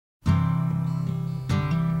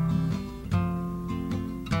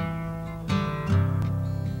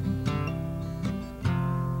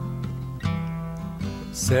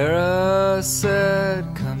Sarah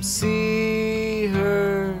said, come see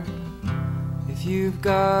her if you've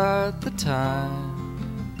got the time.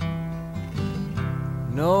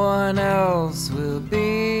 No one else will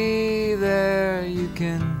be there. You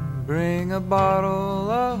can bring a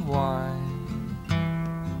bottle of wine.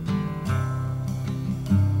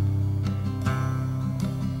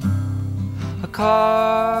 A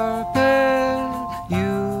carpet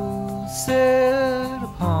you sit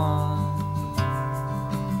upon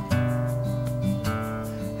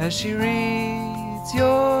as she reads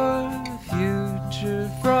your future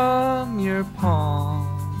from your palm.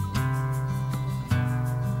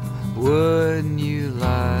 Wouldn't you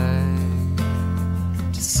like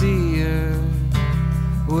to see her?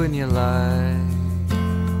 Wouldn't you like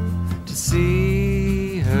to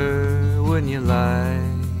see her? Wouldn't you like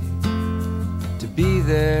to be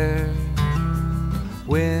there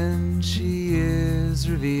when she is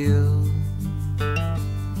revealed,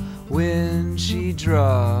 when she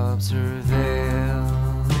drops her veil?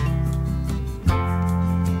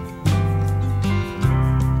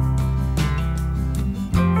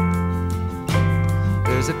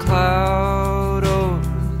 There's a cloud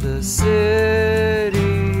over the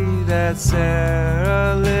city that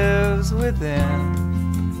Sarah lives within.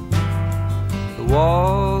 The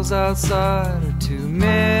walls outside are too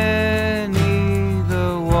many,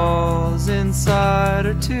 the walls inside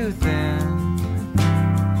are too thin.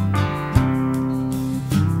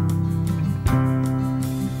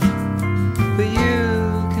 But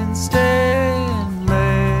you can stay and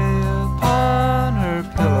lay upon her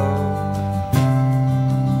pillow,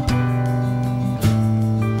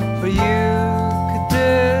 or you could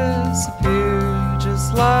disappear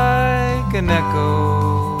just like an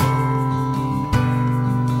echo.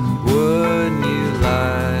 Wouldn't you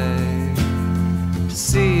like to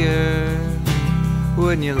see her?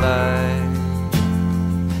 Wouldn't you like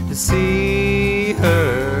to see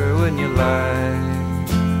her? Wouldn't you like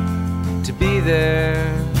to be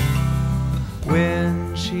there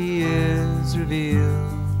when she is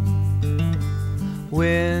revealed,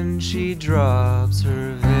 when she drops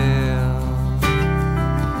her veil?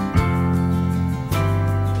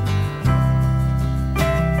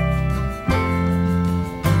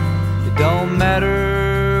 It don't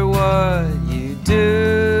matter what you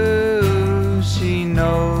do, she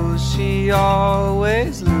knows she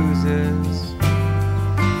always loses.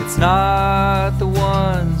 It's not the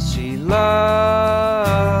ones she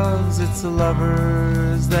loves, it's the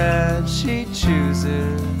lovers that she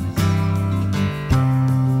chooses.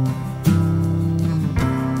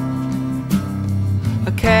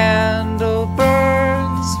 A candle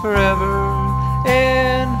burns forever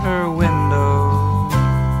in her window.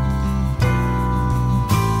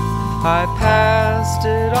 I passed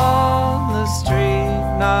it on the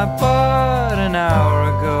street not but an hour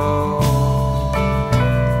ago.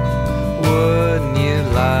 Wouldn't you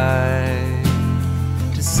like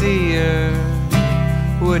to see her?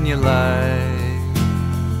 Wouldn't you like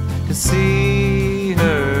to see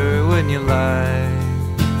her? Wouldn't you like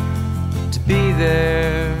to be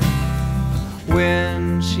there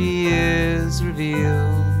when she is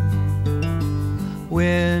revealed,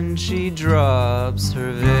 when she drops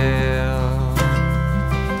her veil?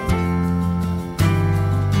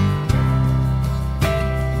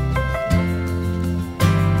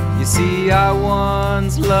 You see, I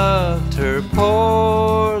once loved her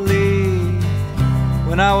poorly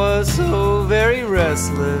when I was so very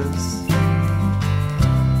restless.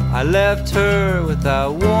 I left her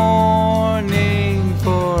without warning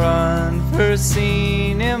for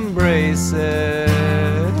unforeseen embraces.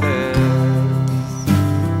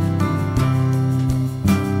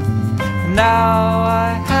 Now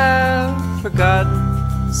I have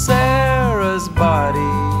forgotten Sarah's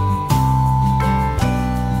body.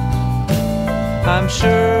 I'm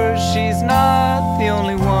sure she's not the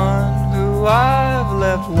only one who I've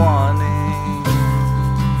left wanting.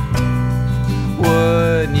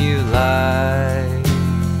 Wouldn't you like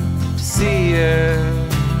to see her?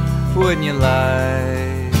 Wouldn't you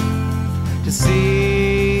like to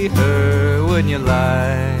see her? Wouldn't you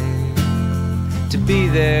like to be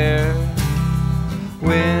there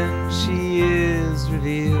when she is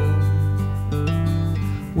revealed,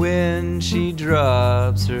 when she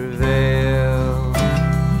drops her veil?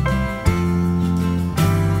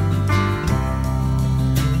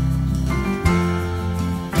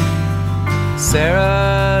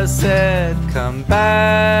 Sarah said, come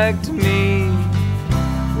back to me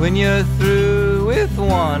when you're through with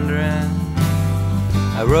wandering.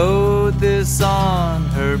 I wrote this on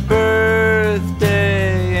her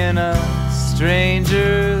birthday in a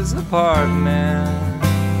stranger's apartment.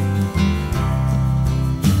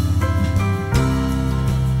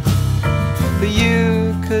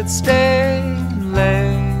 stay and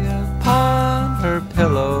lay upon her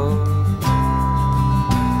pillow,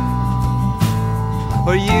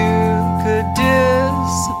 or you could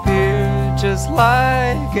disappear just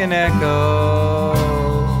like an echo.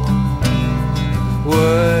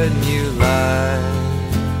 Wouldn't you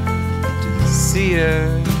like to see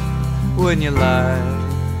her? Wouldn't you like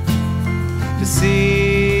to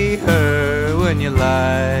see her? Wouldn't you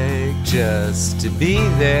like just to be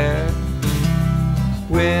there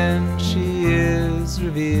when she is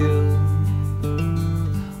revealed,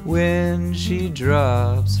 when she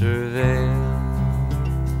drops her veil?